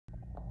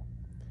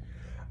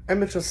I'm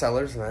Mitchell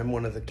Sellers, and I'm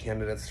one of the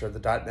candidates for the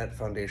 .NET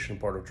Foundation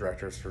Board of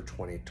Directors for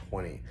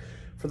 2020.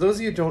 For those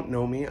of you who don't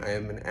know me, I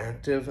am an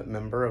active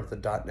member of the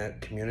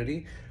 .NET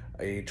community,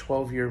 a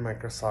 12-year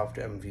Microsoft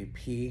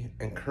MVP,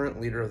 and current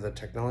leader of the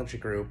technology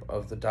group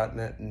of the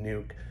 .NET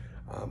Nuke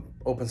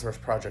open source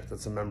project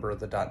that's a member of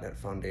the .NET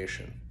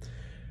Foundation.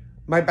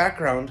 My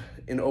background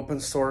in open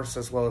source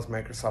as well as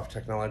Microsoft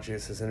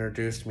technologies has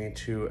introduced me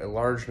to a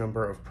large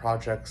number of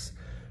projects,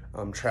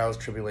 trials,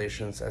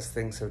 tribulations, as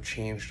things have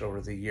changed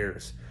over the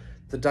years.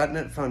 The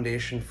 .NET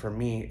Foundation for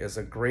me is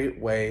a great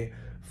way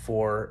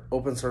for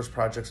open source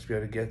projects to be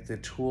able to get the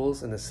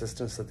tools and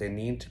assistance that they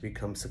need to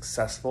become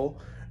successful,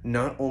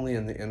 not only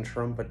in the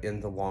interim, but in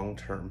the long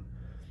term.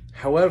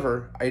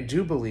 However, I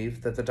do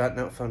believe that the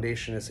 .NET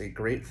Foundation is a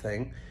great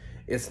thing.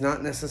 It's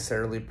not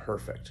necessarily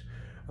perfect.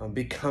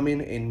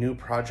 Becoming a new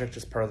project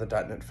as part of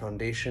the .NET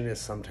Foundation is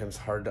sometimes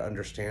hard to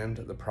understand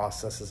the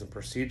processes and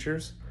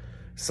procedures.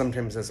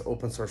 Sometimes as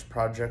open source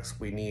projects,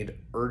 we need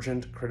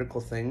urgent,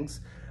 critical things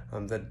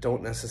that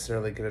don't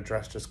necessarily get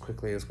addressed as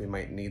quickly as we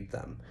might need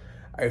them.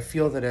 I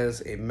feel that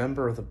as a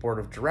member of the board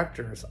of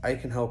directors, I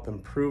can help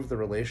improve the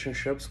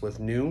relationships with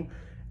new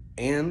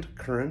and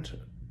current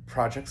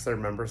projects that are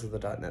members of the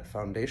 .NET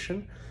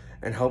Foundation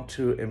and help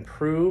to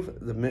improve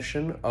the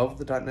mission of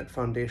the .NET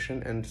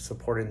Foundation and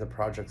supporting the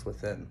projects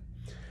within.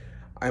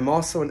 I'm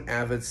also an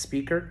avid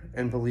speaker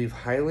and believe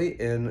highly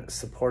in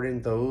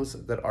supporting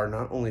those that are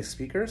not only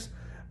speakers,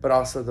 but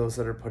also those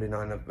that are putting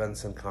on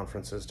events and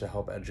conferences to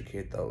help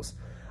educate those.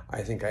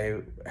 I think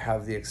I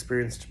have the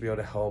experience to be able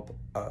to help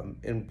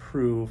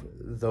improve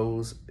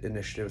those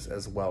initiatives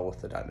as well with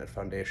the .NET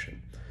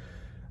Foundation.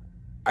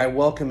 I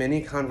welcome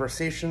any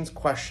conversations,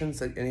 questions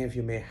that any of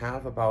you may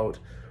have about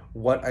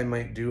what I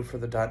might do for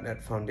the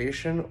 .NET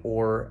Foundation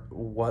or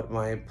what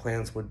my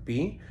plans would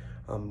be.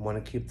 I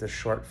want to keep this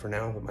short for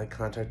now, but my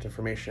contact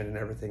information and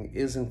everything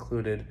is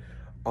included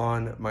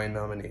on my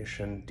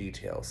nomination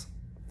details.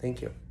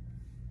 Thank you.